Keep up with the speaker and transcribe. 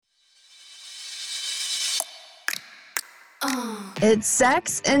It's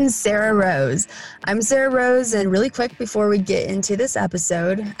Sex and Sarah Rose. I'm Sarah Rose, and really quick before we get into this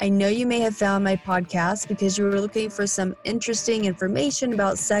episode, I know you may have found my podcast because you were looking for some interesting information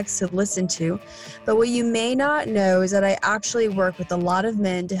about sex to listen to, but what you may not know is that I actually work with a lot of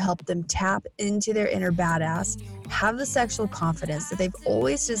men to help them tap into their inner badass, have the sexual confidence that they've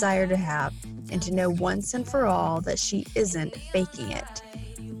always desired to have, and to know once and for all that she isn't faking it.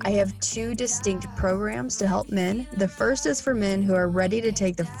 I have two distinct programs to help men. The first is for men who are ready to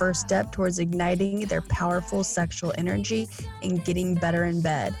take the first step towards igniting their powerful sexual energy and getting better in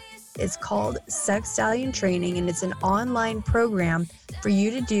bed. It's called Sex Stallion Training, and it's an online program for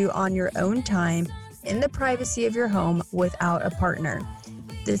you to do on your own time in the privacy of your home without a partner.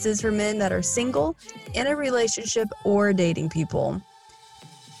 This is for men that are single, in a relationship, or dating people.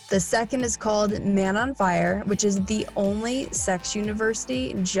 The second is called Man on Fire, which is the only sex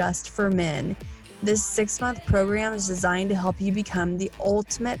university just for men. This 6-month program is designed to help you become the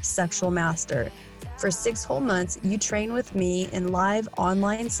ultimate sexual master. For 6 whole months, you train with me in live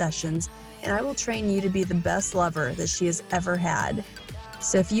online sessions, and I will train you to be the best lover that she has ever had.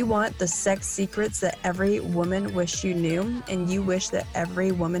 So if you want the sex secrets that every woman wished you knew, and you wish that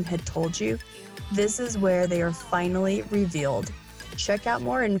every woman had told you, this is where they are finally revealed. Check out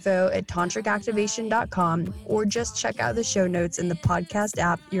more info at tantricactivation.com, or just check out the show notes in the podcast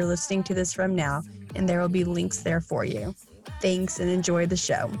app you're listening to this from now, and there will be links there for you. Thanks, and enjoy the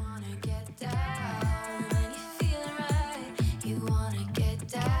show.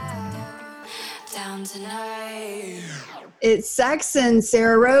 It's Sex and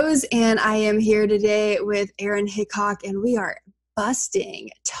Sarah Rose, and I am here today with Erin Hickok, and we are busting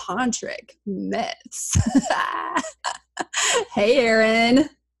tantric myths. Hey, Erin.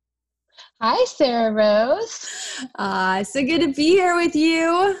 Hi, Sarah Rose. So good to be here with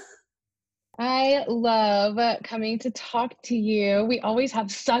you. I love coming to talk to you. We always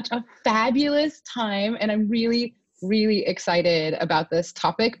have such a fabulous time, and I'm really, really excited about this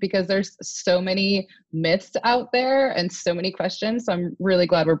topic because there's so many myths out there and so many questions. So I'm really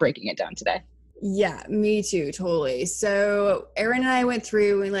glad we're breaking it down today. Yeah, me too, totally. So Erin and I went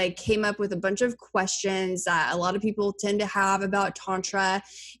through and came up with a bunch of questions that a lot of people tend to have about Tantra,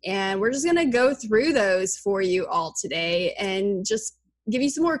 and we're just going to go through those for you all today and just give you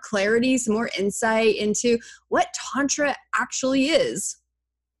some more clarity, some more insight into what Tantra actually is.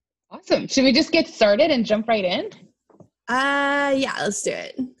 Awesome. Should we just get started and jump right in? Yeah, let's do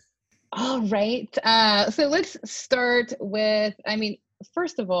it. All right. So let's start with,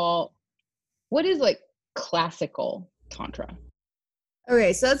 first of all, what is classical Tantra?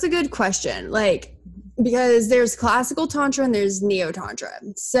 Okay, so that's a good question. Because there's classical Tantra and there's neo-Tantra.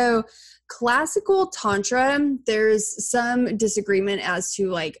 So classical Tantra, there's some disagreement as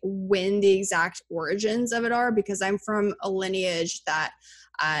to when the exact origins of it are, because I'm from a lineage that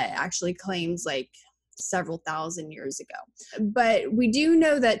actually claims several thousand years ago. But we do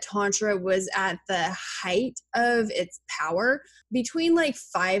know that Tantra was at the height of its power between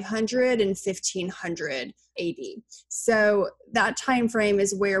 500 and 1500 AD. So that time frame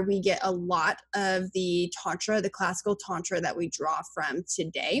is where we get a lot of the Tantra, the classical Tantra that we draw from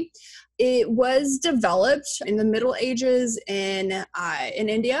today. It was developed in the Middle Ages in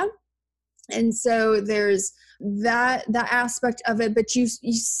India. And so there's that aspect of it, but you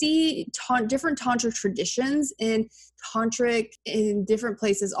see different Tantra traditions in Tantric in different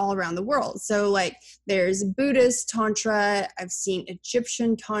places all around the world. So there's Buddhist Tantra, I've seen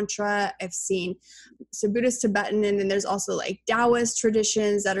Egyptian Tantra, I've seen Buddhist Tibetan, and then there's also Taoist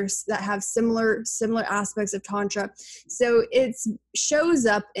traditions that have similar aspects of Tantra. So it shows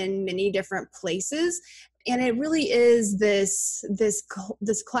up in many different places. And it really is this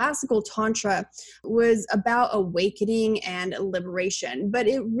classical Tantra was about awakening and liberation, but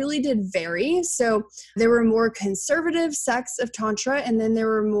it really did vary. So there were more conservative sects of Tantra, and then there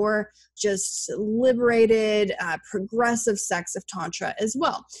were more just liberated, progressive sects of Tantra as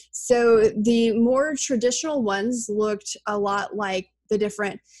well. So the more traditional ones looked a lot like the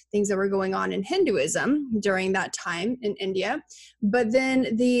different things that were going on in Hinduism during that time in India. But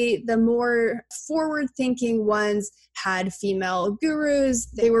then the more forward-thinking ones had female gurus.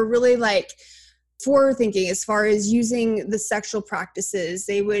 They were really forward-thinking as far as using the sexual practices.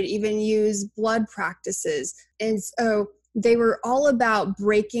 They would even use blood practices. And so they were all about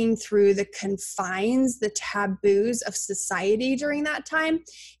breaking through the confines, the taboos of society during that time,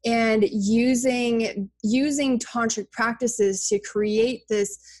 and using tantric practices to create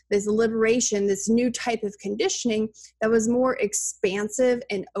this liberation, this new type of conditioning that was more expansive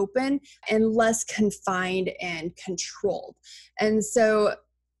and open and less confined and controlled. And so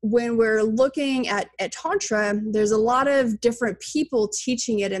when we're looking at Tantra, there's a lot of different people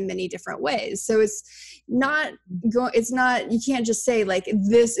teaching it in many different ways. So you can't just say like,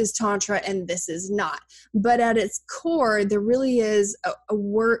 this is Tantra and this is not. But at its core, there really is a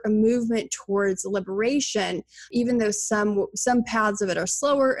movement towards liberation, even though some paths of it are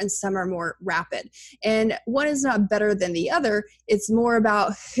slower and some are more rapid. And one is not better than the other. It's more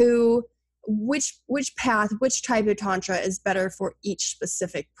about which path, which type of Tantra is better for each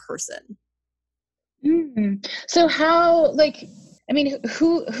specific person. So how, like, I mean,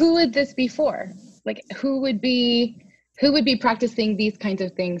 who would this be for? Like, who would be practicing these kinds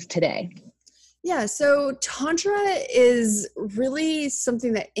of things today? Yeah, so Tantra is really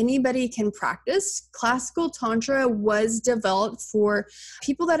something that anybody can practice. Classical Tantra was developed for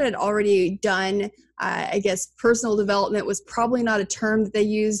people that had already done, I guess personal development was probably not a term that they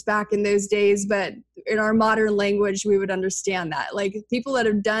used back in those days, but in our modern language, we would understand that. Like people that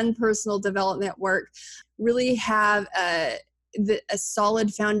have done personal development work really have a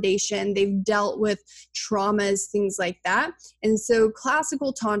solid foundation. They've dealt with traumas, things like that. And so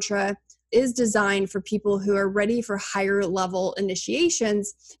classical Tantra is designed for people who are ready for higher level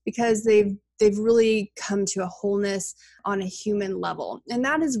initiations because they've really come to a wholeness on a human level. And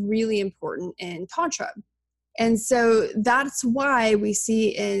that is really important in Tantra. And so that's why we see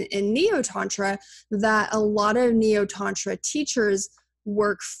in Neo-Tantra that a lot of Neo-Tantra teachers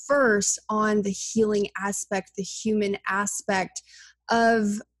work first on the healing aspect, the human aspect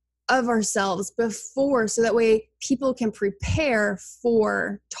of ourselves before, so that way people can prepare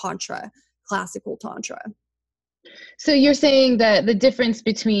for Tantra, classical Tantra. So you're saying that the difference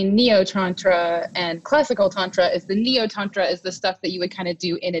between Neo-Tantra and classical Tantra is the Neo-Tantra is the stuff that you would kind of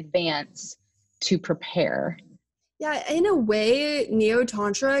do in advance to prepare. Yeah, in a way,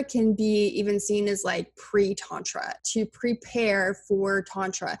 Neo-Tantra can be even seen as like pre-Tantra, to prepare for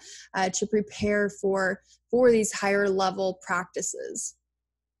Tantra, to prepare for these higher level practices.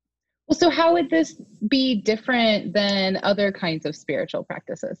 Well, so how would this be different than other kinds of spiritual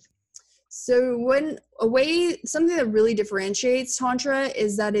practices? So something that really differentiates Tantra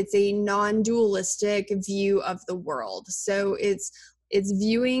is that it's a non-dualistic view of the world. So it's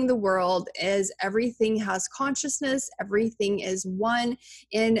viewing the world as everything has consciousness, everything is one,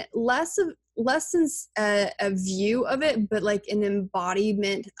 and less than a view of it, but like an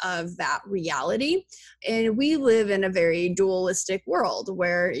embodiment of that reality. And we live in a very dualistic world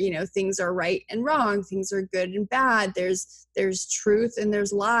where, things are right and wrong, things are good and bad, there's truth and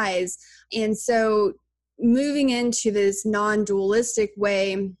there's lies. And so moving into this non-dualistic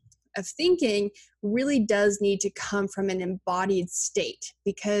way of thinking really does need to come from an embodied state,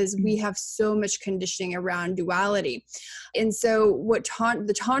 because we have so much conditioning around duality. And so what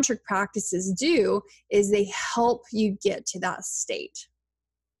the tantric practices do is they help you get to that state.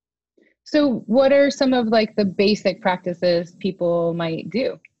 So what are some of like the basic practices people might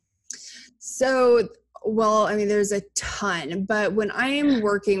do? So, well, I mean, there's a ton, but when I am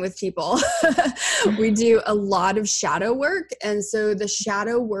working with people, we do a lot of shadow work. And so the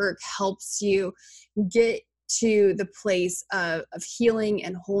shadow work helps you get to the place of healing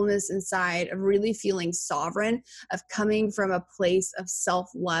and wholeness inside, of really feeling sovereign, of coming from a place of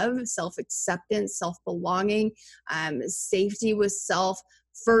self-love, self-acceptance, self-belonging, safety with self,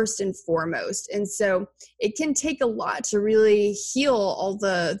 first and foremost. And so it can take a lot to really heal all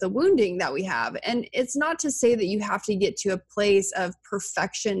the wounding that we have. And it's not to say that you have to get to a place of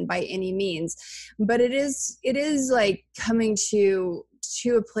perfection by any means, but it is like coming to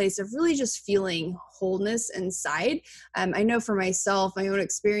a place of really just feeling wholeness inside. I know for myself, my own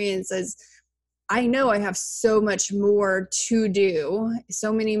experience is I know I have so much more to do,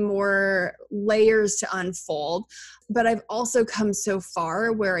 so many more layers to unfold, but I've also come so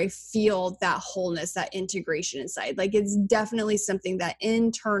far where I feel that wholeness, that integration inside. Like it's definitely something that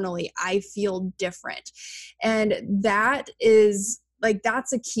internally I feel different. And that is like,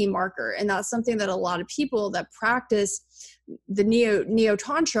 that's a key marker. And that's something that a lot of people that practice the neo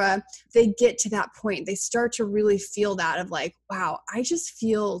tantra, they get to that point. They start to really feel that of like, wow, I just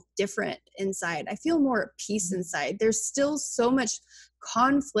feel different inside. I feel more at peace inside. There's still so much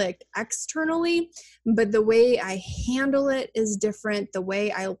conflict externally, but the way I handle it is different. The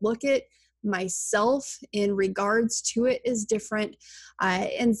way I look at myself in regards to it is different.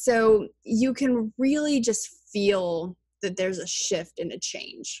 And so you can really just feel that there's a shift and a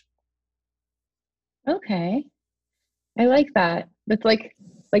change. Okay. I like that. It's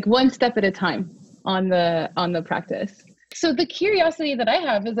like one step at a time on the practice. So the curiosity that I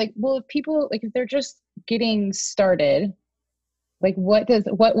have is like, well, if people, like, if they're just getting started, like what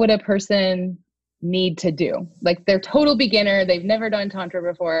would a person need to do? Like they're total beginner, they've never done Tantra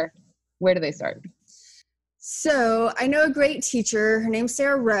before. Where do they start? So I know a great teacher. Her name's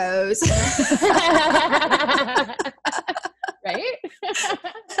Sarah Rose. Right?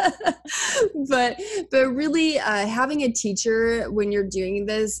 but really having a teacher when you're doing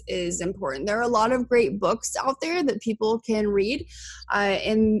this is important. There are a lot of great books out there that people can read,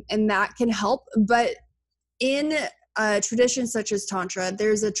 and that can help. But in traditions such as Tantra,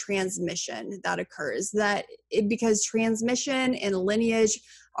 there's a transmission that occurs because transmission and lineage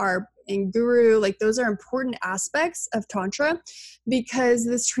are and guru, like those are important aspects of Tantra, because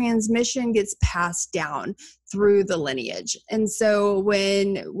this transmission gets passed down through the lineage. And so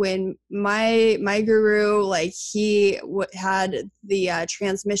when my guru, like he had the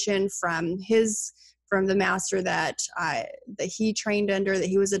transmission from the master that he trained under, that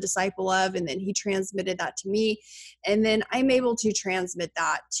he was a disciple of, and then he transmitted that to me. And then I'm able to transmit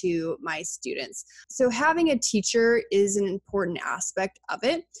that to my students. So having a teacher is an important aspect of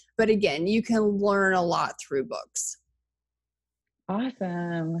it. But again, you can learn a lot through books.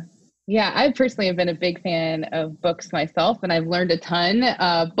 Awesome. Yeah, I personally have been a big fan of books myself, and I've learned a ton,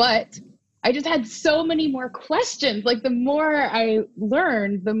 but I just had so many more questions. Like the more I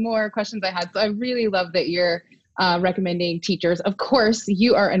learned, the more questions I had. So I really love that you're recommending teachers. Of course,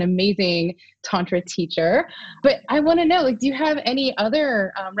 you are an amazing Tantra teacher, but I want to know, like, do you have any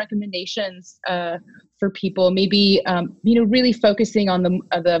other recommendations for people? Maybe, really focusing on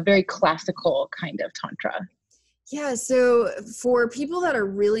the very classical kind of Tantra. Yeah, so for people that are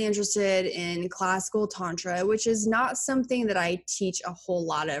really interested in classical Tantra, which is not something that I teach a whole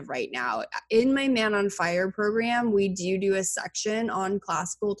lot of right now, in my Man on Fire program, we do a section on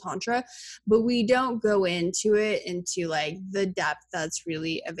classical Tantra, but we don't go into like the depth that's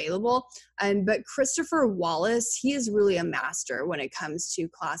really available. But Christopher Wallace, he is really a master when it comes to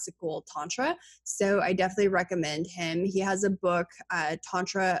classical Tantra. So I definitely recommend him. He has a book,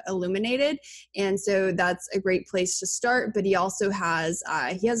 Tantra Illuminated. And so that's a great place to start, but he also has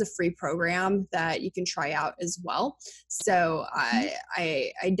a free program that you can try out as well. So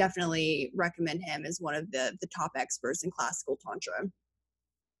I definitely recommend him as one of the top experts in classical Tantra.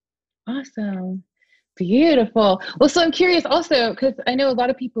 Awesome. Beautiful. Well, so I'm curious also, because I know a lot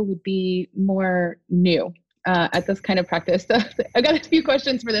of people would be more new at this kind of practice. So I got a few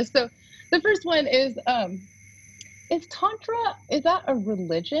questions for this. So the first one is Tantra, is that a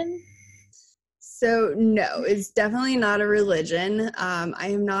religion? So no, it's definitely not a religion. I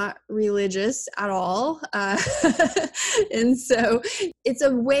am not religious at all. And so it's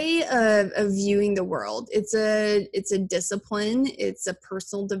a way of viewing the world. It's a discipline. It's a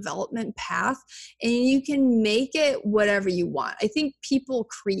personal development path, and you can make it whatever you want. I think people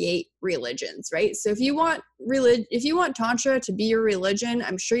create religions, right? So if you want Tantra to be your religion,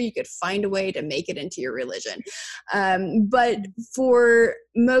 I'm sure you could find a way to make it into your religion. But for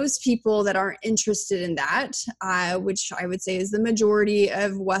most people that aren't interested in that, which I would say is the majority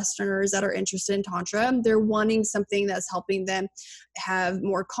of Westerners that are interested in Tantra, they're wanting something that's helping them have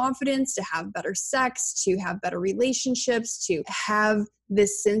more confidence, to have better sex, to have better relationships, to have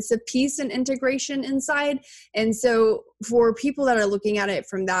this sense of peace and integration inside. And so for people that are looking at it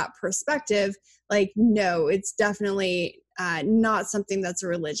from that perspective, like, no, it's definitely not something that's a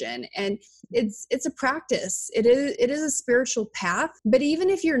religion, and it's a practice. It is a spiritual path. But even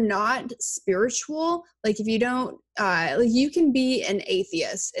if you're not spiritual, like if you don't, like you can be an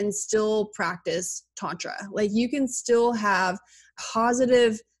atheist and still practice Tantra. Like you can still have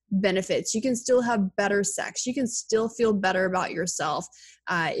positive benefits. You can still have better sex. You can still feel better about yourself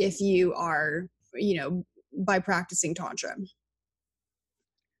if you are, by practicing Tantra.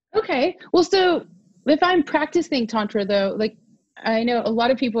 Okay. Well, so if I'm practicing Tantra though, like I know a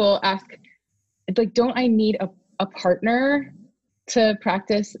lot of people ask, like, don't I need a partner to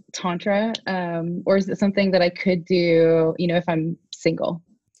practice Tantra? Or is it something that I could do, if I'm single?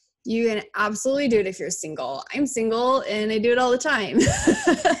 You can absolutely do it if you're single. I'm single and I do it all the time.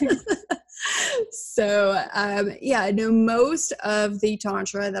 So, most of the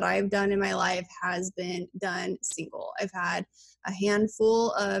Tantra that I've done in my life has been done single. I've had a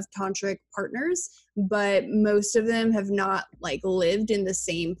handful of Tantric partners, but most of them have not lived in the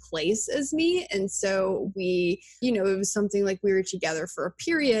same place as me. And so it was something like we were together for a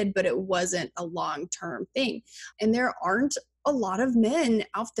period, but it wasn't a long-term thing. And there aren't a lot of men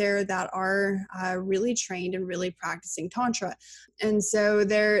out there that are really trained and really practicing Tantra. And so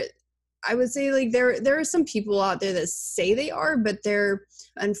I would say like there are some people out there that say they are, but they're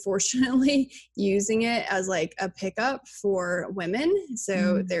unfortunately using it as like a pickup for women.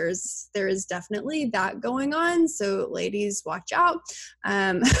 So there is definitely that going on. So ladies, watch out.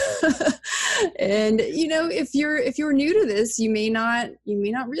 And if you're new to this, you may not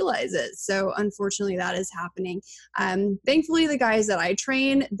realize it. So unfortunately, that is happening. Thankfully, the guys that I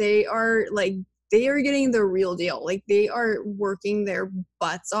train, they are getting the real deal. Like they are working their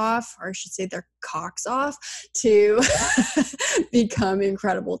butts off, or I should say their cocks off, to become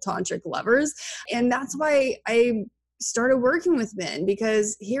incredible tantric lovers. And that's why I started working with men,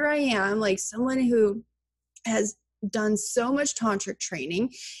 because here I am, like someone who has done so much tantric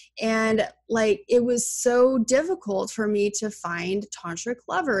training, and like it was so difficult for me to find tantric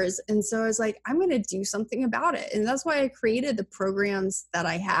lovers. And so I was like, I'm going to do something about it. And that's why I created the programs that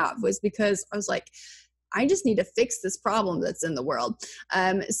I have, was because I was like, I just need to fix this problem that's in the world.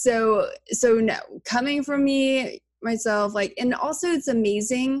 So no, coming from me myself, like, and also it's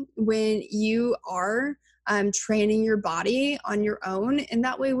amazing when you are training your body on your own. And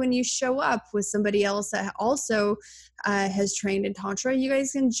that way, when you show up with somebody else that also has trained in Tantra, you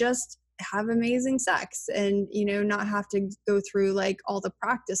guys can just have amazing sex and, not have to go through like all the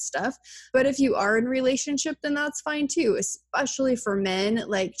practice stuff. But if you are in a relationship, then that's fine too, especially for men.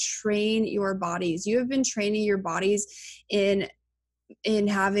 Like, train your bodies. You have been training your bodies in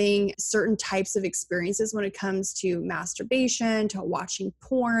having certain types of experiences when it comes to masturbation, to watching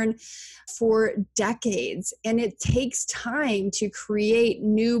porn for decades. And it takes time to create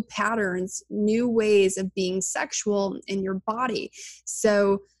new patterns, new ways of being sexual in your body.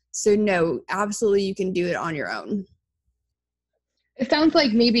 So no, absolutely you can do it on your own. It sounds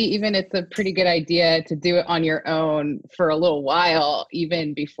like maybe even it's a pretty good idea to do it on your own for a little while,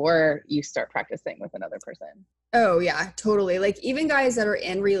 even before you start practicing with another person. Oh yeah, totally. Like even guys that are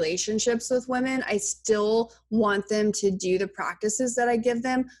in relationships with women, I still want them to do the practices that I give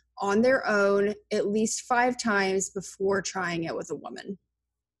them on their own at least 5 times before trying it with a woman.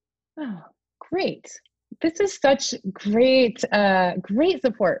 Oh, great. This is such great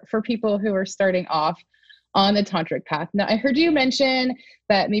support for people who are starting off on the tantric path. Now, I heard you mention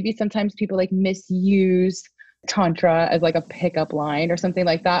that maybe sometimes people like misuse tantra as like a pickup line or something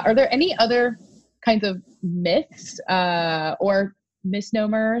like that. Are there any other kinds of myths or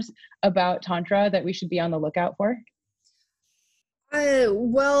misnomers about tantra that we should be on the lookout for?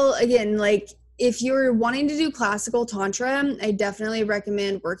 Well, again, like if you're wanting to do classical tantra, I definitely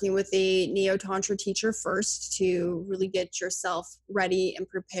recommend working with a neo-tantra teacher first to really get yourself ready and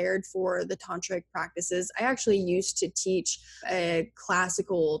prepared for the tantric practices. I actually used to teach a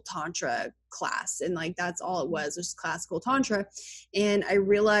classical tantra class, and like that's all it was classical tantra. And I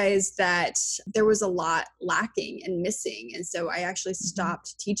realized that there was a lot lacking and missing, and so I actually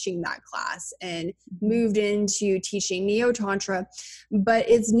stopped teaching that class and moved into teaching neo-tantra. But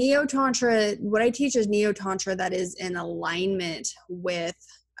it's neo-tantra, what I teach is neo-tantra that is in alignment with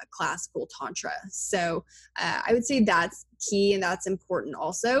classical tantra. So I would say that's key and that's important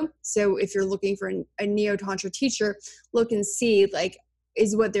also. So if you're looking for a neo-tantra teacher, look and see like,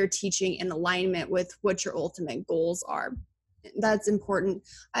 is what they're teaching in alignment with what your ultimate goals are. That's important.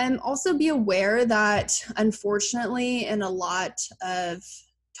 Also be aware that unfortunately in a lot of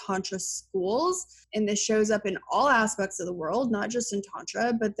Tantra schools, and this shows up in all aspects of the world, not just in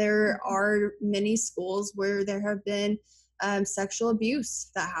Tantra, but there are many schools where there have been sexual abuse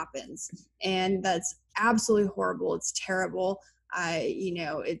that happens. And that's absolutely horrible. It's terrible. But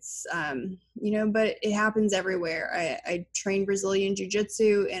it happens everywhere. I train Brazilian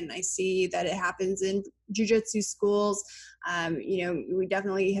Jiu-Jitsu, and I see that it happens in Jiu-Jitsu schools. We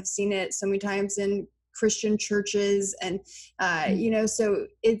definitely have seen it so many times in Christian churches, and so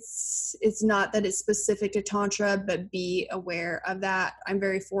it's not that it's specific to Tantra, but be aware of that. I'm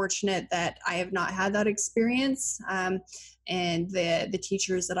very fortunate that I have not had that experience, and the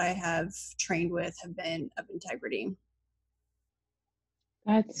teachers that I have trained with have been of integrity.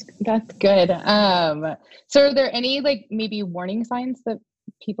 That's good. So are there any like maybe warning signs that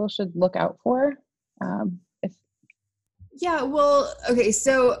people should look out for? Yeah, well, okay,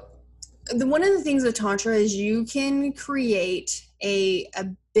 so one of the things with Tantra is you can create a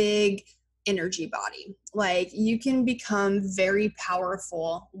big energy body. Like you can become very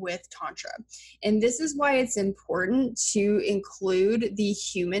powerful with Tantra. And this is why it's important to include the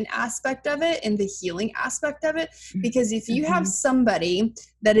human aspect of it and the healing aspect of it. Because if you have somebody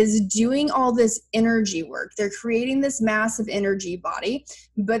that is doing all this energy work, they're creating this massive energy body,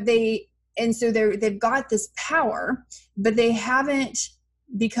 but they've got this power, but they haven't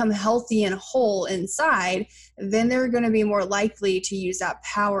become healthy and whole inside, then they're going to be more likely to use that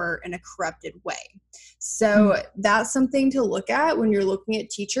power in a corrupted way. So that's something to look at when you're looking at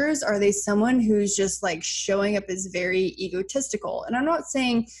teachers. Are they someone who's just like showing up as very egotistical? And I'm not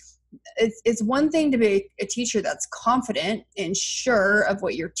saying it's one thing to be a teacher that's confident and sure of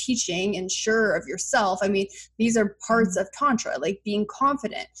what you're teaching and sure of yourself. I mean, these are parts of Tantra, like being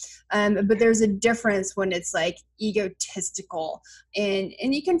confident. But there's a difference when it's like egotistical, and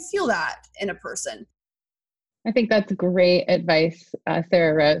you can feel that in a person. I think that's great advice,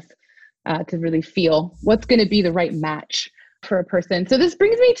 Sarah Rose, to really feel what's going to be the right match for a person. So this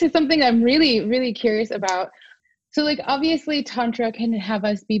brings me to something I'm really, really curious about. So like, obviously Tantra can have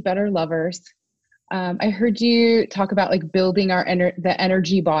us be better lovers. I heard you talk about like building our the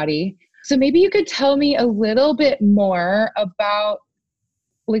energy body. So maybe you could tell me a little bit more about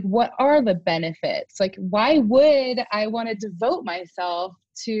like, what are the benefits? Like, why would I want to devote myself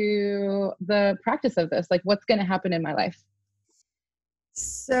to the practice of this? Like, what's going to happen in my life?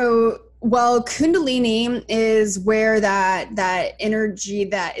 So, well, Kundalini is where that energy,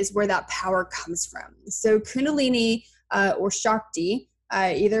 that is where that power comes from. So Kundalini or Shakti,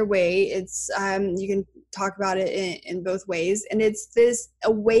 either way, it's you can talk about it in both ways, and it's this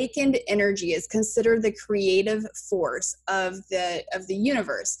awakened energy. It's considered the creative force of the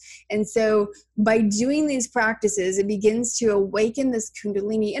universe. And so by doing these practices, it begins to awaken this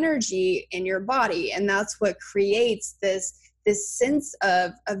Kundalini energy in your body, and that's what creates this sense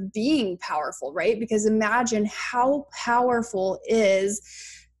of being powerful, right? Because imagine how powerful is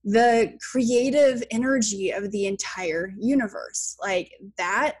the creative energy of the entire universe. Like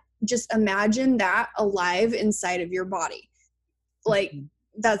that, just imagine that alive inside of your body. Like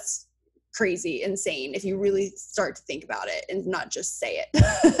that's crazy, insane if you really start to think about it and not just say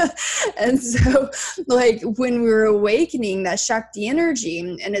it. And so like when we're awakening that Shakti energy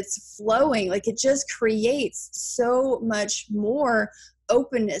and it's flowing, like it just creates so much more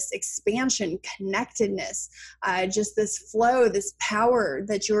openness, expansion, connectedness, just this flow, this power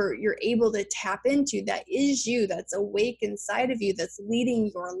that you're able to tap into, that is you, that's awake inside of you, that's leading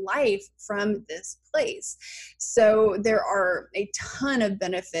your life from this place. So there are a ton of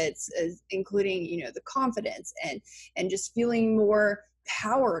benefits, including, you know, the confidence and just feeling more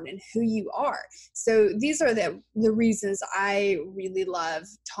empowered in who you are. So these are the reasons I really love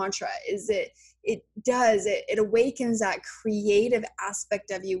Tantra. Is it awakens that creative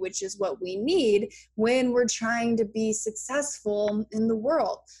aspect of you, which is what we need when we're trying to be successful in the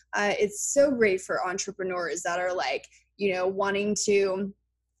world. It's so great for entrepreneurs that are like, you know, wanting to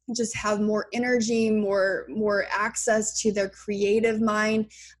just have more energy, more access to their creative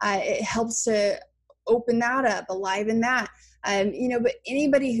mind. It helps to open that up, aliven that. You know, but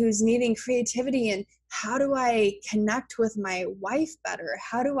anybody who's needing creativity and how do I connect with my wife better?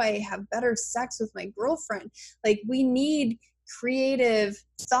 How do I have better sex with my girlfriend? Like we need creative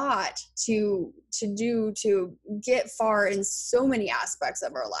thought to get far in so many aspects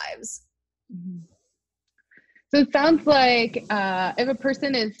of our lives. So it sounds like if a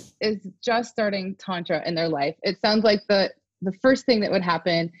person is just starting Tantra in their life, it sounds like the first thing that would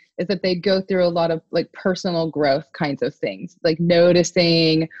happen is that they go through a lot of like personal growth kinds of things, like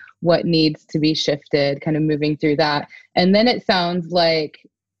noticing what needs to be shifted, kind of moving through that. And then it sounds like,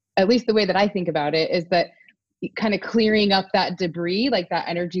 at least the way that I think about it, is that kind of clearing up that debris, like that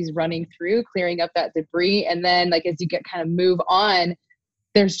energy's running through, clearing up that debris. And then like, as you get kind of move on,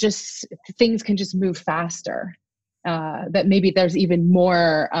 there's just, things can just move faster. That maybe there's even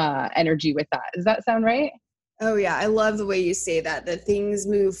more energy with that. Does that sound right? Oh yeah, I love the way you say that things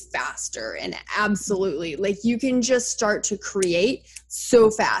move faster, and absolutely, like you can just start to create so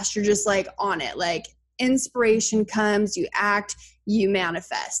fast. You're just like on it, like inspiration comes, you act, you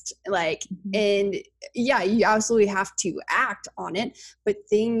manifest, like, and yeah, you absolutely have to act on it, but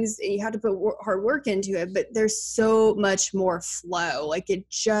you have to put hard work into it, but there's so much more flow. Like it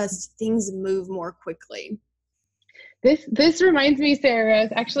just, things move more quickly. This reminds me, Sarah,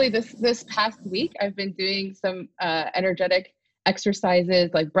 actually this past week, I've been doing some energetic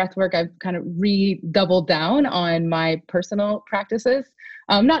exercises like breath work. I've kind of redoubled down on my personal practices.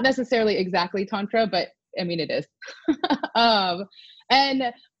 Not necessarily exactly Tantra, but I mean, it is. And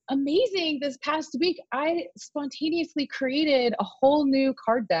amazing, this past week, I spontaneously created a whole new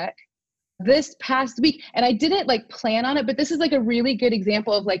card deck this past week, and I didn't like plan on it, but this is like a really good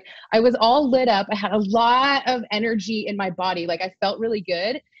example of like, I was all lit up. I had a lot of energy in my body. Like I felt really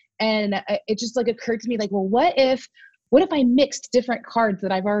good. And it just like occurred to me like, well, what if I mixed different cards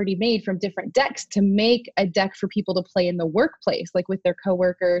that I've already made from different decks to make a deck for people to play in the workplace, like with their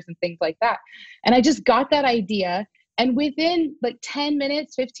coworkers and things like that. And I just got that idea. And within like 10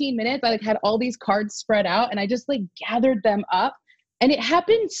 minutes, 15 minutes, I like had all these cards spread out and I just like gathered them up. And it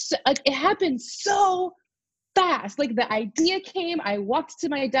happened so fast. Like the idea came, I walked to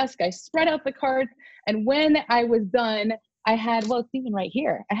my desk, I spread out the cards. And when I was done, I had, well, it's even right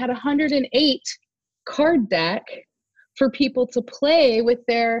here. I had 108 card deck for people to play with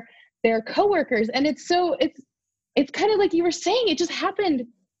their coworkers. And it's kind of like you were saying, it just happened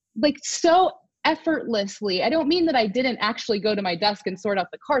like so effortlessly. I don't mean that I didn't actually go to my desk and sort out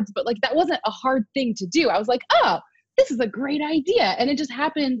the cards, but like that wasn't a hard thing to do. I was like, oh, this is a great idea. And it just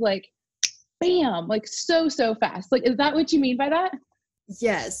happened like, bam, like so fast. Like, is that what you mean by that?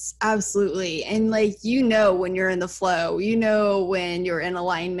 Yes, absolutely. And like, you know, when you're in the flow, you know, when you're in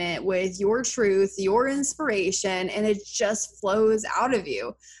alignment with your truth, your inspiration, and it just flows out of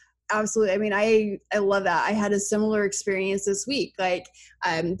you. Absolutely. I mean, I love that. I had a similar experience this week. Like,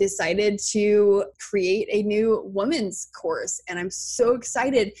 decided to create a new women's course, and I'm so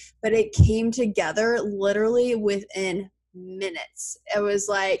excited, but it came together literally within minutes. It was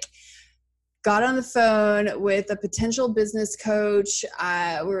like, got on the phone with a potential business coach.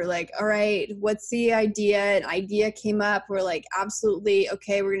 We were like, all right, what's the idea? An idea came up. We're like, absolutely.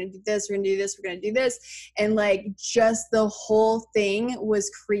 Okay, we're going to do this. We're going to do this. We're going to do this. And like, just the whole thing was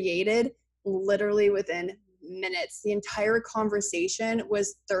created literally within minutes. The entire conversation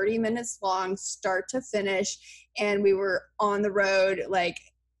was 30 minutes long, start to finish. And we were on the road, like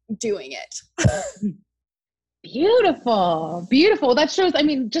doing it. Beautiful. That shows, I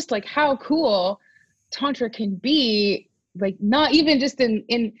mean, just like how cool Tantra can be, like not even just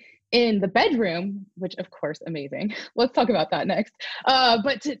in the bedroom, which of course, amazing. Let's talk about that next.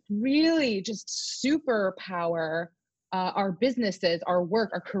 But to really just superpower our businesses, our work,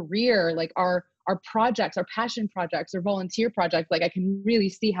 our career, like our projects, our passion projects, or volunteer projects. Like I can really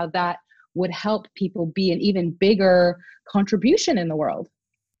see how that would help people be an even bigger contribution in the world.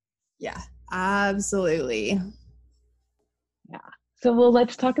 Yeah. Absolutely. Yeah. So, well,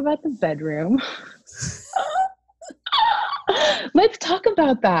 let's talk about the bedroom. Let's talk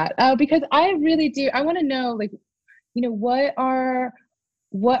about that because I really do. I want to know, like, you know, what are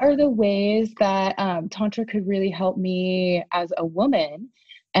the ways that Tantra could really help me as a woman?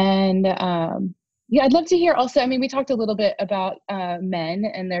 And yeah, I'd love to hear also. I mean, we talked a little bit about men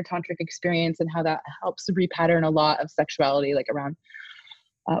and their tantric experience and how that helps repattern a lot of sexuality, like around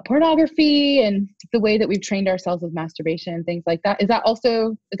pornography and the way that we've trained ourselves with masturbation and things like that. Is that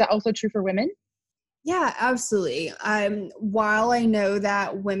also true for women? Yeah, absolutely. While I know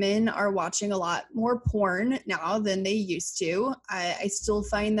that women are watching a lot more porn now than they used to, I still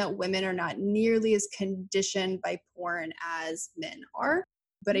find that women are not nearly as conditioned by porn as men are.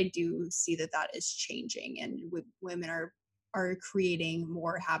 But I do see that that is changing, and women are creating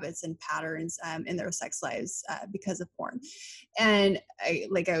more habits and patterns in their sex lives because of porn. And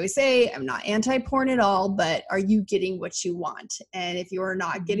like I always say, I'm not anti-porn at all, but are you getting what you want? And if you are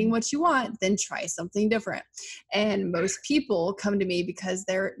not getting what you want, then try something different. And most people come to me because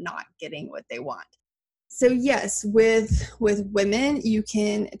they're not getting what they want. So yes, with women, you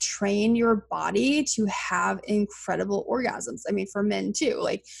can train your body to have incredible orgasms. I mean, for men too,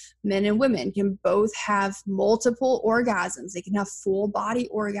 like men and women can both have multiple orgasms. They can have full body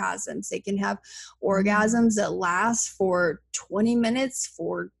orgasms. They can have orgasms that last for 20 minutes,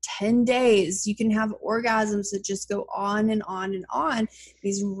 for 10 days. You can have orgasms that just go on and on and on.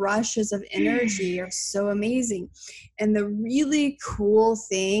 These rushes of energy are so amazing. And the really cool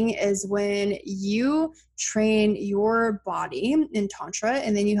thing is when you train your body in Tantra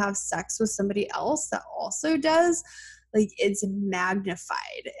and then you have sex with somebody else that also does, like it's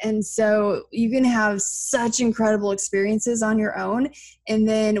magnified. And so you can have such incredible experiences on your own. And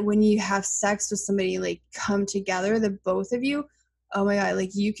then when you have sex with somebody, like come together, the both of you, oh my God,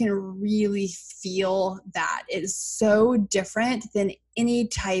 like you can really feel that. It is so different than any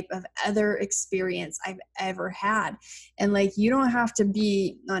type of other experience I've ever had. And like, you don't have to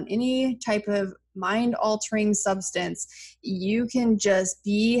be on any type of mind altering substance. You can just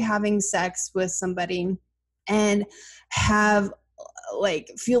be having sex with somebody and have like,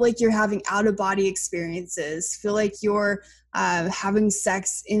 feel like you're having out of body experiences, feel like you're having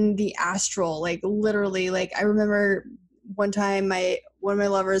sex in the astral, like literally. Like I remember one time one of my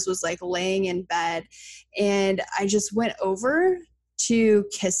lovers was like laying in bed and I just went over to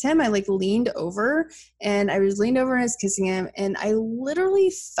kiss him. I like leaned over and I was leaned over and I was kissing him, and I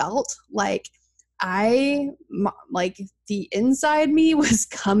literally felt like like the inside me was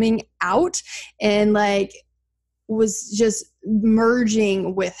coming out, and like was just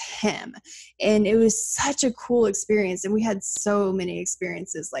merging with him. And it was such a cool experience. And we had so many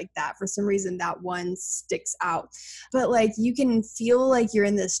experiences like that. For some reason, that one sticks out. But like, you can feel like you're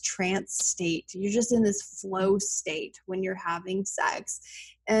in this trance state. You're just in this flow state when you're having sex.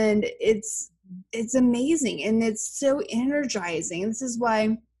 And it's amazing. And it's so energizing. This is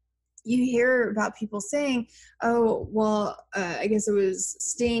why you hear about people saying, oh, well, I guess it was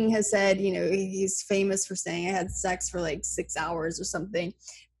Sting has said, you know, he's famous for saying I had sex for like 6 hours or something.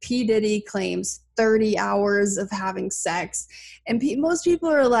 P. Diddy claims 30 hours of having sex. And most people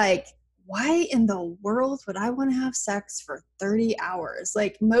are like, why in the world would I want to have sex for 30 hours?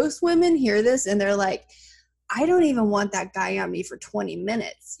 Like, most women hear this and they're like, I don't even want that guy on me for 20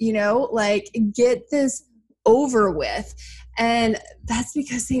 minutes, you know, like, get this over with. And that's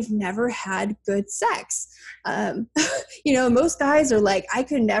because they've never had good sex. You know, most guys are like, I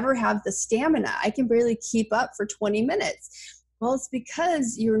could never have the stamina. I can barely keep up for 20 minutes. Well, it's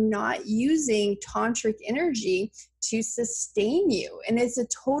because you're not using tantric energy to sustain you. And it's a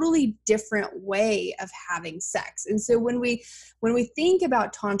totally different way of having sex. And so when we think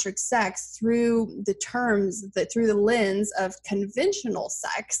about tantric sex through the terms, through the lens of conventional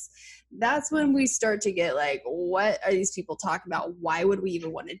sex, that's when we start to get like, what are these people talking about? Why would we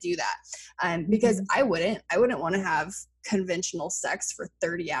even want to do that? Because I wouldn't want to have conventional sex for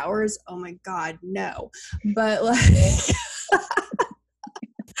 30 hours. Oh my God, no. But like,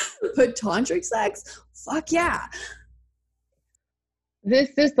 but tantric sex, fuck yeah. This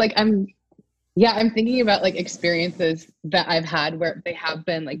is like, I'm thinking about like experiences that I've had where they have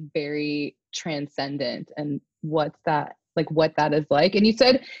been like very transcendent, and what that is like. And you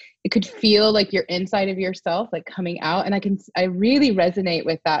said it could feel like you're inside of yourself, like coming out. And I really resonate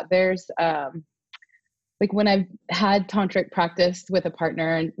with that. There's, like when I've had tantric practice with a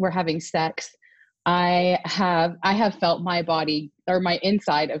partner and we're having sex, I have felt my body or my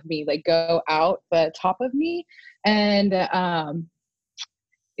inside of me, like go out the top of me. And,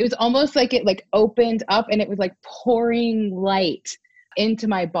 it was almost like it like opened up and it was like pouring light into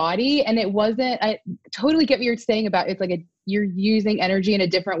my body. And it wasn't, I totally get what you're saying about it's like you're using energy in a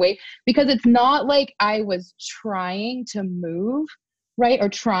different way, because it's not like I was trying to move, right?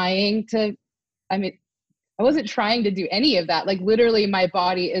 Or I wasn't trying to do any of that. Like literally my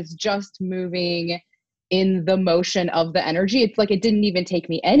body is just moving in the motion of the energy. It's like, it didn't even take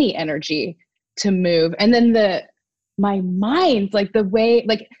me any energy to move. And then my mind, like the way,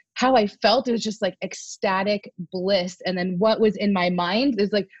 like how I felt, it was just like ecstatic bliss. And then what was in my mind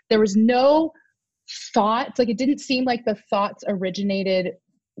is like, there was no thoughts. Like, it didn't seem like the thoughts originated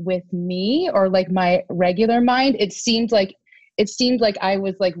with me or like my regular mind. It seemed like I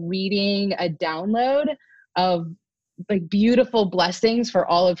was like reading a download of like beautiful blessings for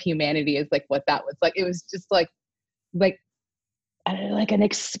all of humanity, is like what that was like. It was just like an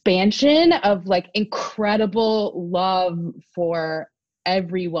expansion of like incredible love for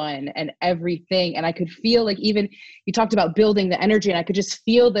everyone and everything. And I could feel like, even you talked about building the energy, and I could just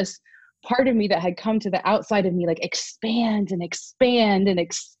feel this part of me that had come to the outside of me, like expand and expand and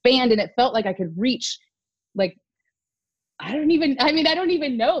expand. And it felt like I could reach like, I don't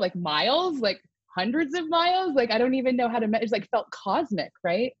even know, like miles, like hundreds of miles. Like, I don't even know how to measure, like felt cosmic.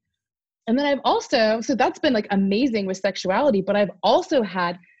 Right. And then so that's been like amazing with sexuality, but I've also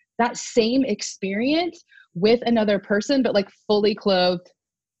had that same experience with another person, but like fully clothed,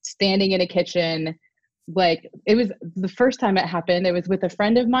 standing in a kitchen. Like, it was the first time it happened. It was with a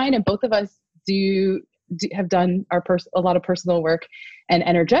friend of mine, and both of us have done a lot of personal work and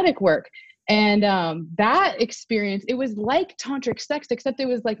energetic work. And that experience, it was like tantric sex, except it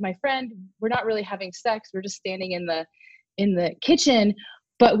was like my friend, we're not really having sex. We're just standing in the kitchen.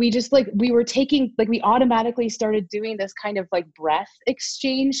 But we just like, we automatically started doing this kind of like breath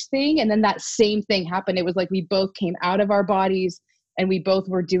exchange thing. And then that same thing happened. It was like, we both came out of our bodies and we both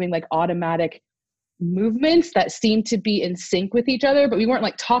were doing like automatic movements that seemed to be in sync with each other, but we weren't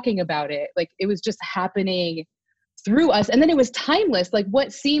like talking about it. Like, it was just happening through us. And then it was timeless. Like,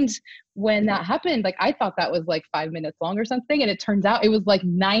 what seemed when that happened, like I thought that was like 5 minutes long or something. And it turns out it was like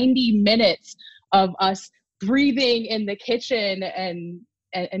 90 minutes of us breathing in the kitchen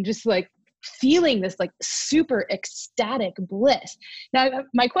and just like feeling this like super ecstatic bliss. Now,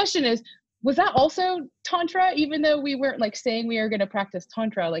 my question is, was that also Tantra? Even though we weren't like saying we are going to practice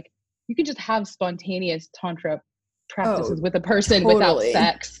Tantra, like you can just have spontaneous Tantra practices with a person without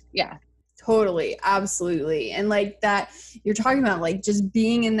sex. Yeah. Totally. Absolutely. And like that, you're talking about like just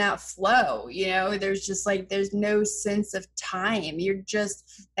being in that flow, you know, there's just like, there's no sense of time. You're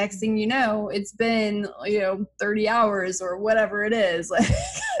just, next thing you know, it's been, 30 hours or whatever it is. Like,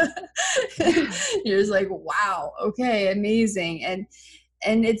 Yeah. You're just like, wow, okay, amazing. And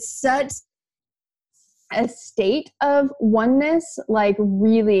it's such a state of oneness, like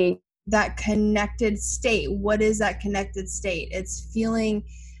really that connected state. What is that connected state? It's feeling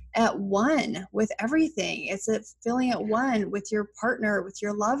at one with everything. It's a feeling at one with your partner, with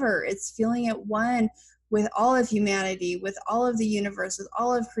your lover. It's feeling at one with all of humanity, with all of the universe, with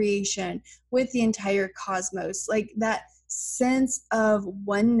all of creation, with the entire cosmos. Like that sense of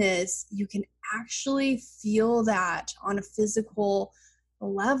oneness, you can actually feel that on a physical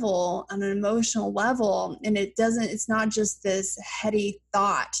level, on an emotional level. And it's not just this heady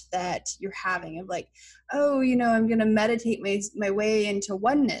thought that you're having of like, oh, I'm going to meditate my way into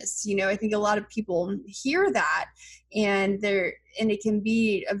oneness. I think a lot of people hear that and it can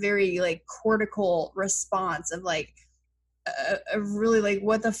be a very like cortical response of like, really like,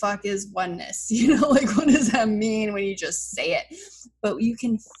 what the fuck is oneness? Like, what does that mean when you just say it? But you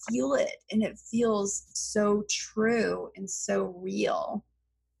can feel it, and it feels so true and so real.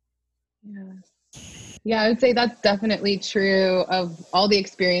 Yeah, I would say that's definitely true of all the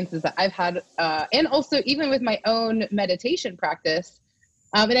experiences that I've had, and also even with my own meditation practice.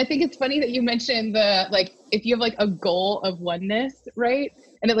 And I think it's funny that you mentioned if you have like a goal of oneness, right?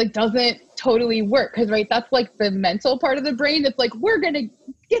 And it like doesn't totally work because, right, that's like the mental part of the brain. It's like, we're going to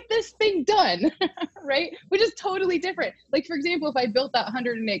get this thing done, right? Which is totally different. Like, for example, if I built that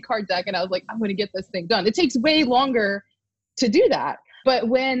 108 card deck and I was like, I'm going to get this thing done, it takes way longer to do that. But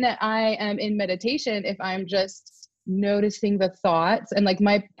when I am in meditation, if I'm just noticing the thoughts and like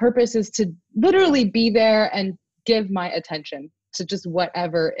my purpose is to literally be there and give my attention to just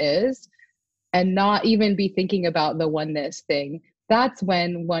whatever is and not even be thinking about the oneness thing, that's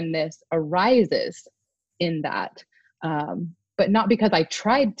when oneness arises in that. But not because I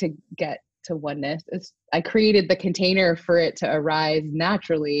tried to get to oneness. I created the container for it to arise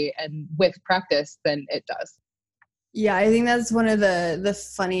naturally, and with practice, then it does. Yeah, I think that's one of the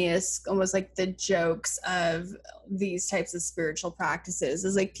funniest, almost like the jokes of these types of spiritual practices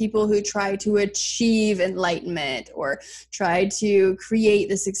is like people who try to achieve enlightenment or try to create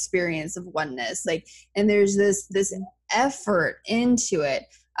this experience of oneness. Like, and there's this effort into it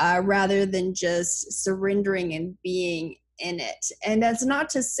rather than just surrendering and being in it. And that's not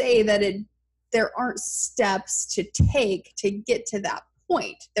to say that there aren't steps to take to get to that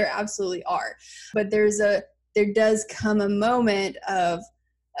point. There absolutely are, but there does come a moment of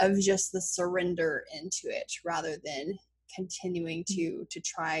just the surrender into it rather than continuing to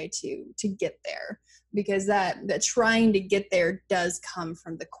try to get there, because that trying to get there does come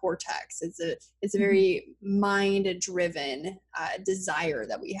from the cortex. It's a very mind driven desire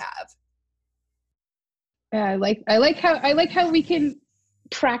that we have. Yeah, I like how we can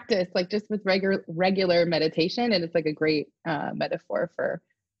practice like just with regular meditation, and it's like a great metaphor for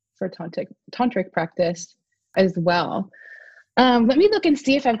tantric practice as well. Let me look and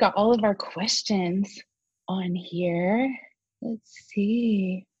see if I've got all of our questions on here. Let's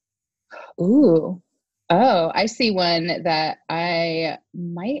see. Ooh. Oh, I see one that I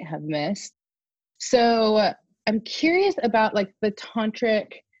might have missed. So I'm curious about like the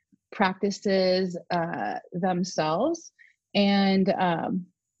tantric practices themselves, and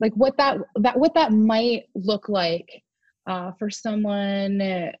like what that might look like for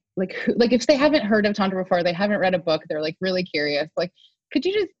someone like if they haven't heard of tantra before, they haven't read a book, they're like really curious. Like, could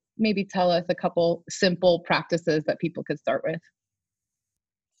you just maybe tell us a couple simple practices that people could start with?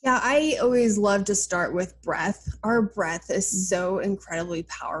 Yeah, I always love to start with breath. Our breath is so incredibly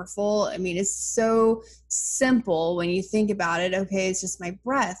powerful. I mean, it's so simple when you think about it. Okay, it's just my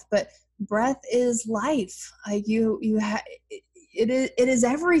breath, but breath is life. Like it is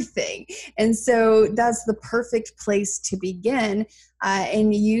everything. And so that's the perfect place to begin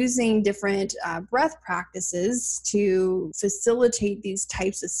in using different breath practices to facilitate these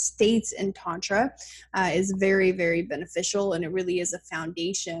types of states in Tantra is very, very beneficial. And it really is a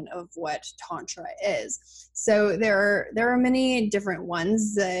foundation of what Tantra is. So there are many different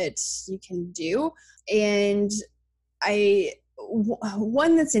ones that you can do. And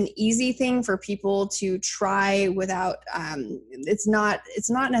one that's an easy thing for people to try without it's not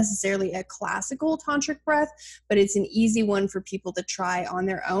necessarily a classical tantric breath, but it's an easy one for people to try on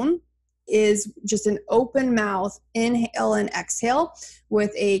their own, is just an open mouth inhale and exhale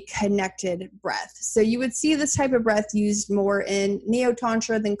with a connected breath. So you would see this type of breath used more in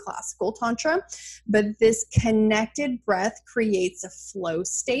neo-tantra than classical tantra, but this connected breath creates a flow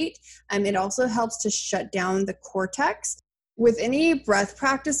state. It also helps to shut down the cortex. With any breath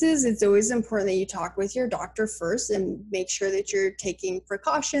practices, it's always important that you talk with your doctor first and make sure that you're taking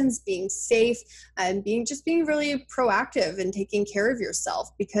precautions, being safe, and being really proactive and taking care of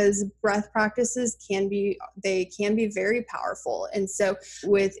yourself, because breath practices can be very powerful. And so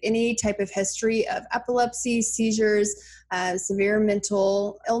with any type of history of epilepsy, seizures, severe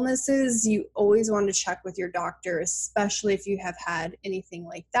mental illnesses, you always want to check with your doctor, especially if you have had anything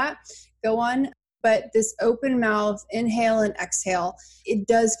like that go on. But this open mouth, inhale and exhale, it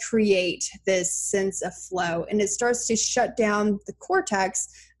does create this sense of flow, and it starts to shut down the cortex,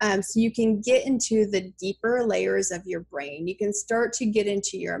 so you can get into the deeper layers of your brain. You can start to get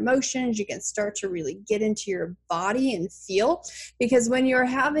into your emotions. You can start to really get into your body and feel, because when you're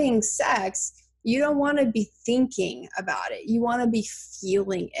having sex, you don't want to be thinking about it. You want to be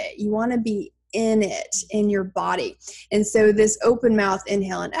feeling it. You want to be in it, in your body. And so this open mouth,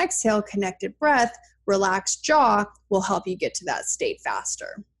 inhale and exhale, connected breath, relaxed jaw will help you get to that state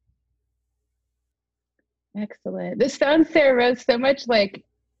faster. Excellent. This sounds, Sarah Rose, so much like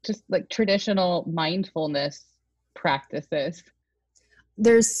just like traditional mindfulness practices.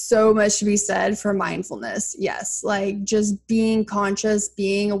 There's so much to be said for mindfulness. Yes, like just being conscious,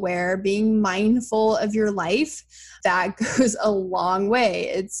 being aware, being mindful of your life, that goes a long way.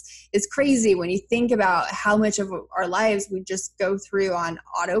 It's crazy when you think about how much of our lives we just go through on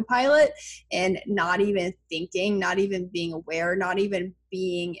autopilot and not even thinking, not even being aware, not even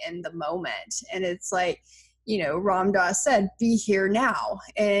being in the moment. And it's like, Ram Dass said, be here now.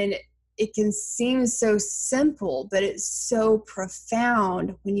 And it can seem so simple, but it's so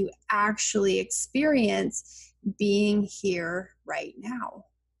profound when you actually experience being here right now.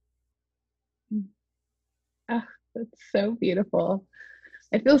 Oh, that's so beautiful.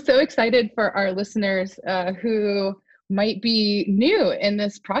 I feel so excited for our listeners who might be new in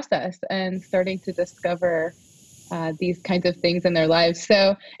this process and starting to discover these kinds of things in their lives.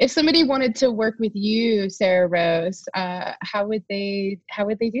 So if somebody wanted to work with you, Sarah Rose, how would they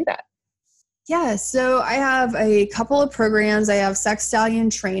do that? Yeah, so I have a couple of programs. I have Sex Stallion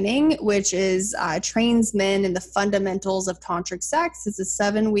Training, which is trains men in the fundamentals of tantric sex. It's a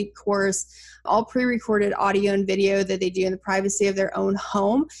 7-week course, all pre-recorded audio and video that they do in the privacy of their own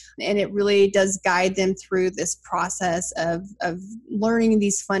home. And it really does guide them through this process of learning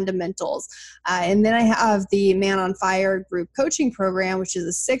these fundamentals. And then I have the Man on Fire group coaching program, which is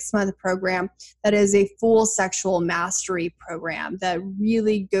a 6-month program that is a full sexual mastery program that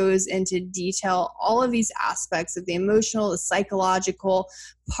really goes into detail all of these aspects of the emotional, the psychological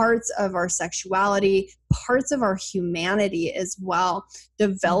parts of our sexuality, parts of our humanity as well,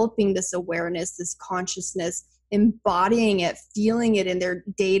 developing this awareness, this consciousness, embodying it, feeling it in their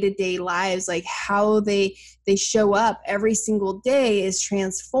day-to-day lives, like how they show up every single day is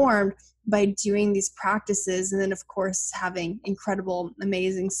transformed by doing these practices. And then of course having incredible,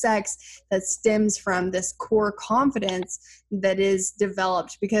 amazing sex that stems from this core confidence that is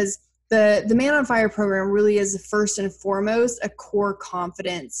developed, because the Man on Fire program really is first and foremost a core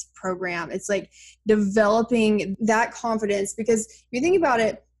confidence program. It's like developing that confidence, because if you think about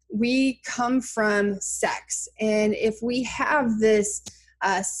it, we come from sex. And if we have this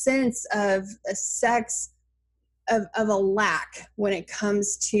sense of a sex, of a lack when it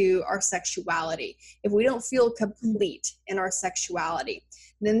comes to our sexuality, if we don't feel complete in our sexuality,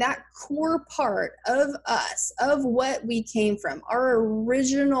 then that core part of us, of what we came from, our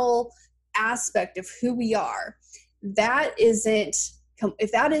original aspect of who we are, if that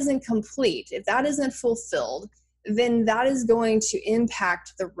isn't complete, if that isn't fulfilled, then that is going to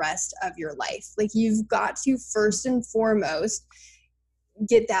impact the rest of your life. Like, you've got to first and foremost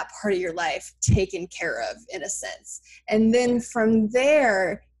get that part of your life taken care of, in a sense. And then from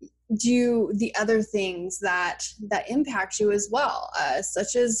there, do the other things that impact you as well,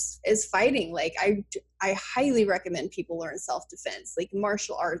 such as fighting. Like I highly recommend people learn self-defense. Like,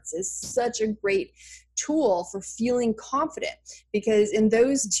 martial arts is such a great tool for feeling confident, because in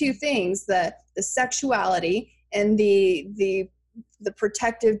those two things, the sexuality and the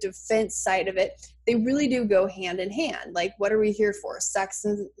protective defense side of it, they really do go hand in hand. Like, what are we here for? Sex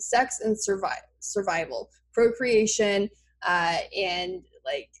and survival, procreation, and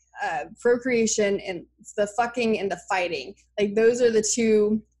like procreation and the fucking and the fighting. Like, those are the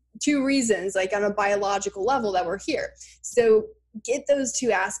two reasons, like on a biological level, that we're here. So get those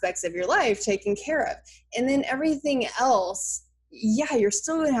two aspects of your life taken care of, and then everything else, yeah, you're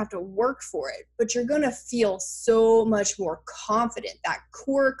still going to have to work for it, but you're going to feel so much more confident. That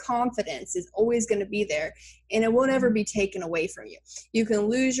core confidence is always going to be there, and it won't ever be taken away from you. You can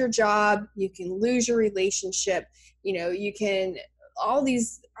lose your job, you can lose your relationship, you can all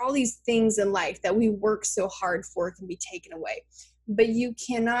these things in life that we work so hard for can be taken away. But you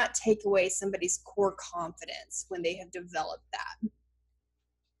cannot take away somebody's core confidence when they have developed that.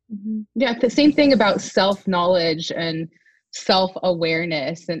 Yeah, the same thing about self-knowledge and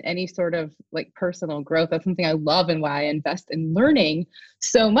self-awareness and any sort of like personal growth. That's something I love and why I invest in learning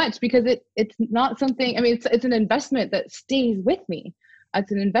so much, because it's not something, I mean, it's an investment that stays with me.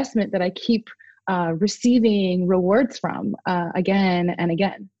 It's an investment that I keep receiving rewards from again and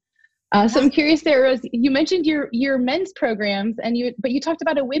again. So I'm curious there, Rose, you mentioned your men's programs but you talked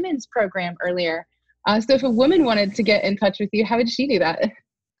about a women's program earlier. So if a woman wanted to get in touch with you, how would she do that?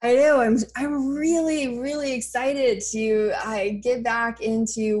 I know. I'm really, really excited to get back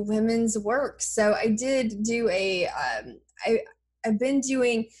into women's work. So I did do I've been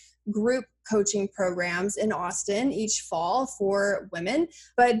doing group coaching programs in Austin each fall for women,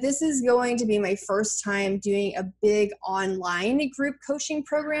 but this is going to be my first time doing a big online group coaching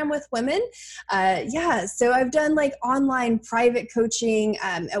program with women. So I've done like online private coaching.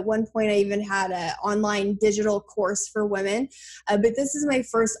 At one point I even had an online digital course for women, but this is my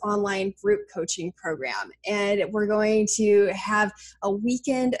first online group coaching program, and we're going to have a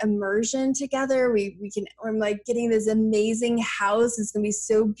weekend immersion together. I'm like getting this amazing house. It's going to be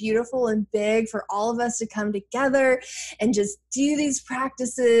so beautiful and big for all of us to come together and just do these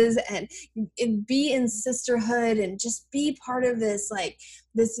practices and be in sisterhood and just be part of this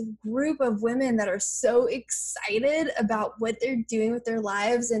group of women that are so excited about what they're doing with their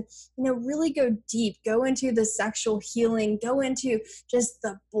lives, and really go deep, go into the sexual healing, go into just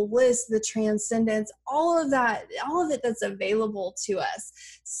the bliss, the transcendence, all of it that's available to us.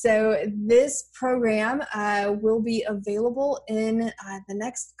 So this program will be available in the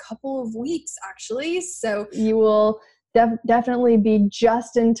next couple of weeks, actually. So you will definitely be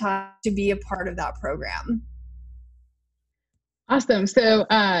just in time to be a part of that program. Awesome. So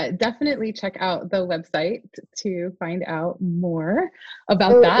definitely check out the website to find out more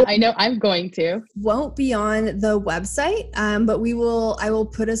about that. I know I'm going to. Won't be on the website, but I will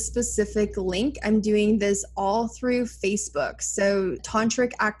put a specific link. I'm doing this all through Facebook. So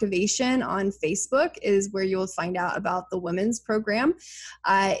Tantric Activation on Facebook is where you'll find out about the women's program.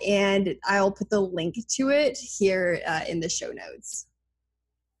 And I'll put the link to it here in the show notes.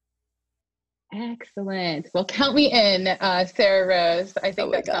 Excellent. Well, count me in, Sarah Rose. I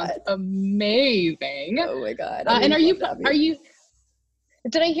think that sounds amazing. Oh my God. And did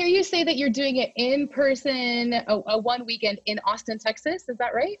I hear you say that you're doing it in person, a one weekend in Austin, Texas? Is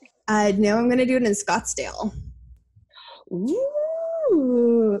that right? No, I'm going to do it in Scottsdale.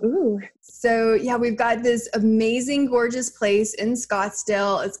 Ooh. So yeah, we've got this amazing, gorgeous place in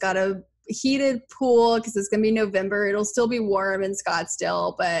Scottsdale. It's got a heated pool because it's going to be November. It'll still be warm in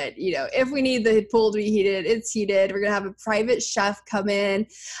Scottsdale, but if we need the pool to be heated, it's heated. We're going to have a private chef come in.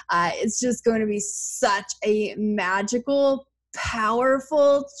 It's just going to be such a magical,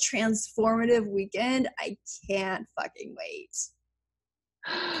 powerful, transformative weekend. I can't fucking wait.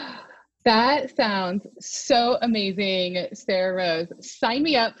 That sounds so amazing, Sarah Rose. Sign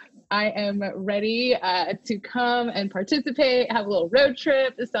me up. I am ready to come and participate, have a little road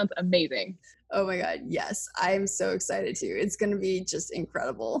trip. This sounds amazing. Oh my God, yes. I'm so excited too. It's going to be just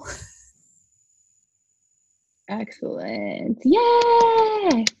incredible. Excellent.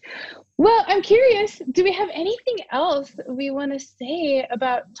 Yay! Well, I'm curious, do we have anything else we want to say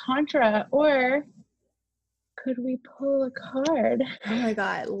about Tantra, or could we pull a card? Oh my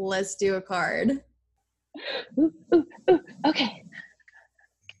God, let's do a card. Ooh, okay.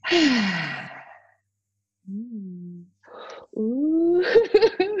 Ooh.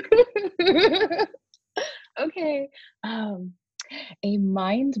 Okay. A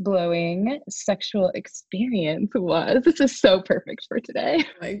mind-blowing sexual experience was. This is so perfect for today.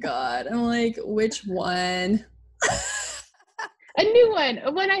 Oh my God. I'm like, which one? A new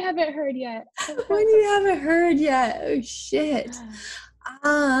one I haven't heard yet. One you haven't heard yet. Oh shit.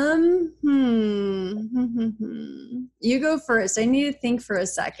 You go first. I need to think for a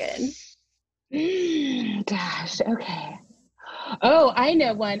second. Gosh, okay. Oh, I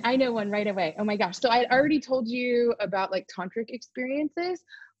know one right away. Oh my gosh. So I already told you about like tantric experiences,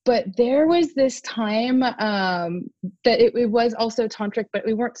 but there was this time that it was also tantric, but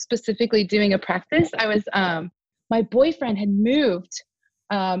we weren't specifically doing a practice. I was my boyfriend had moved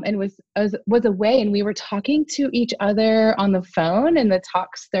and was away, and we were talking to each other on the phone, and the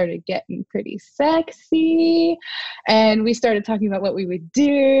talk started getting pretty sexy, and we started talking about what we would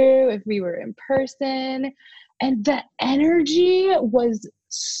do if we were in person, and the energy was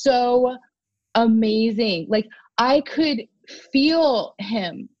so amazing. Like I could feel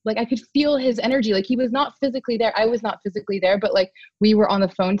him. Like I could feel his energy. Like he was not physically there. I was not physically there, but like we were on the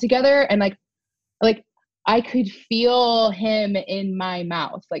phone together, and like I could feel him in my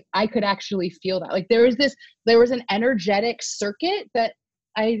mouth. Like I could actually feel that. Like there was an energetic circuit that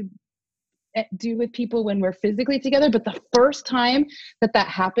I do with people when we're physically together. But the first time that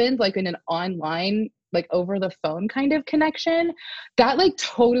happened, like in an online, like over the phone kind of connection, that like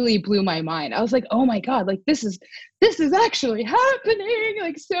totally blew my mind. I was like, oh my God, like this is actually happening.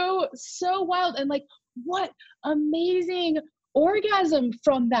 Like so wild. And like, what amazing orgasm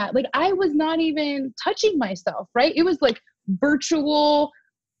from that. Like I was not even touching myself, right? It was like virtual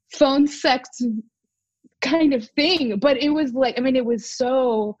phone sex kind of thing, but it was like, I mean, it was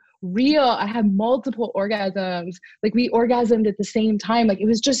so real. I had multiple orgasms. Like we orgasmed at the same time. Like it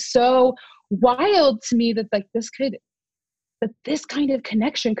was just so wild to me that like this kind of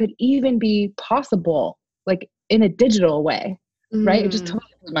connection could even be possible, like in a digital way, right? It just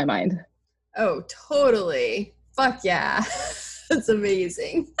totally blew my mind. Oh, totally. Fuck yeah. That's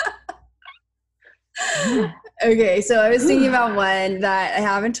amazing. Yeah. Okay, so I was thinking about one that I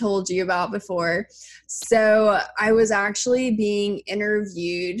haven't told you about before. So I was actually being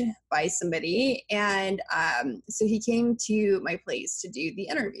interviewed by somebody, and so he came to my place to do the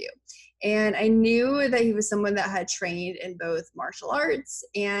interview. And I knew that he was someone that had trained in both martial arts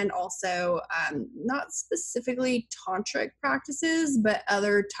and also not specifically tantric practices, but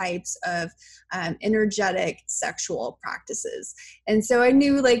other types of energetic sexual practices. And so I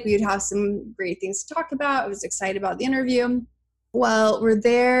knew like we would have some great things to talk about. I was excited about the interview. Well, we're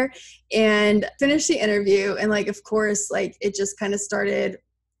there and finished the interview. And like, of course, like it just kind of started,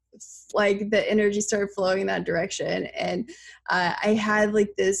 like the energy started flowing in that direction. And I had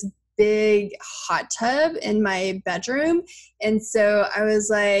like this big hot tub in my bedroom. And so I was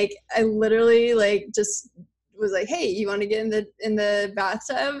like, I literally like just was like, hey, you want to get in the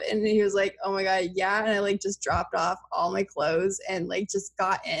bathtub? And he was like, oh my God, yeah. And I like just dropped off all my clothes and like just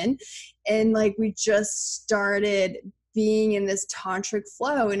got in. And like we just started being in this tantric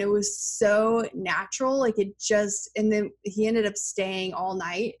flow, and it was so natural. Like it just, and then he ended up staying all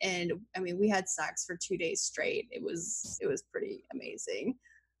night. And I mean, we had sex for 2 days straight. It was pretty amazing.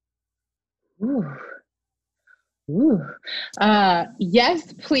 Ooh. Ooh.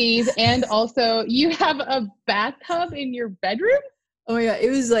 Yes, please. And also, you have a bathtub in your bedroom? Oh my God, it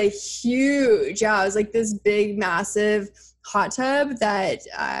was like huge. Yeah, it was like this big, massive hot tub that,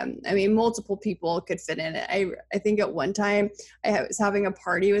 I mean, multiple people could fit in it. I think at one time I was having a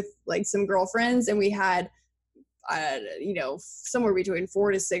party with like some girlfriends, and we had, somewhere between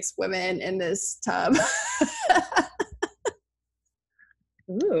 4 to 6 women in this tub.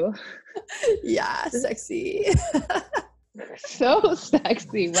 Ooh. Yeah, sexy. So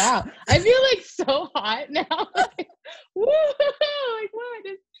sexy. Wow. I feel like so hot now. Like, woo, like what?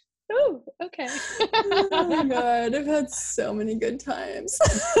 Oh, okay. Oh my God, I've had so many good times.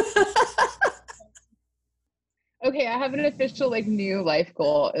 Okay, I have an official like new life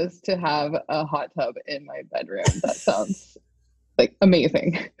goal is to have a hot tub in my bedroom. That sounds like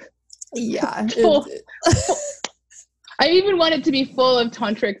amazing. Yeah. I even want it to be full of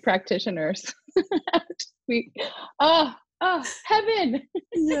tantric practitioners. Heaven.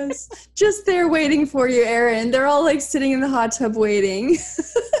 Yes, just there waiting for you, Erin. They're all like sitting in the hot tub waiting.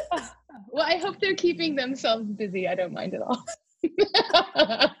 Well, I hope they're keeping themselves busy. I don't mind at all.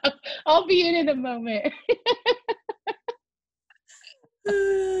 I'll be in a moment.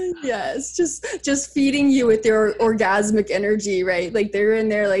 Yes, just feeding you with their orgasmic energy, right? Like they're in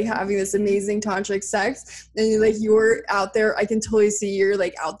there like having this amazing tantric sex, and you're out there. I can totally see you're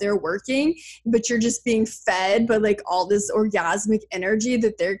like out there working, but you're just being fed by like all this orgasmic energy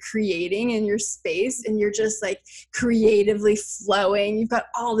that they're creating in your space, and you're just like creatively flowing. You've got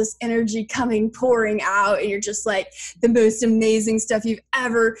all this energy pouring out, and you're just like the most amazing stuff you've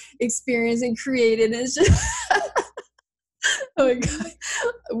ever experienced and created. And it's just oh my God,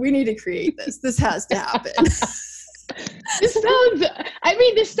 we need to create this. This has to happen.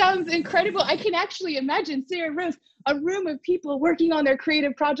 This sounds incredible. I can actually imagine, Sarah Rose, a room of people working on their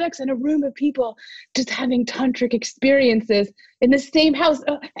creative projects and a room of people just having tantric experiences in the same house.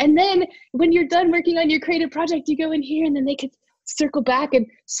 And then when you're done working on your creative project, you go in here and then they could circle back and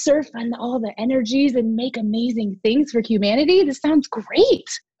surf on all the energies and make amazing things for humanity. This sounds great.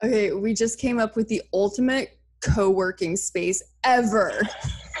 Okay, we just came up with the ultimate co-working space ever.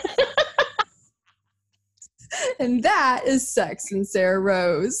 And that is Sex and Sarah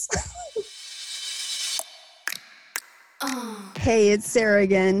Rose. Hey, it's Sarah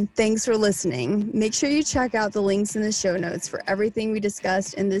again. Thanks for listening. Make sure you check out the links in the show notes for everything we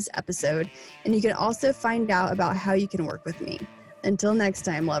discussed in this episode, and you can also find out about how you can work with me. Until next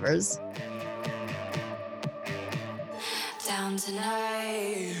time, lovers. Down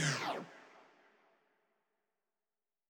tonight.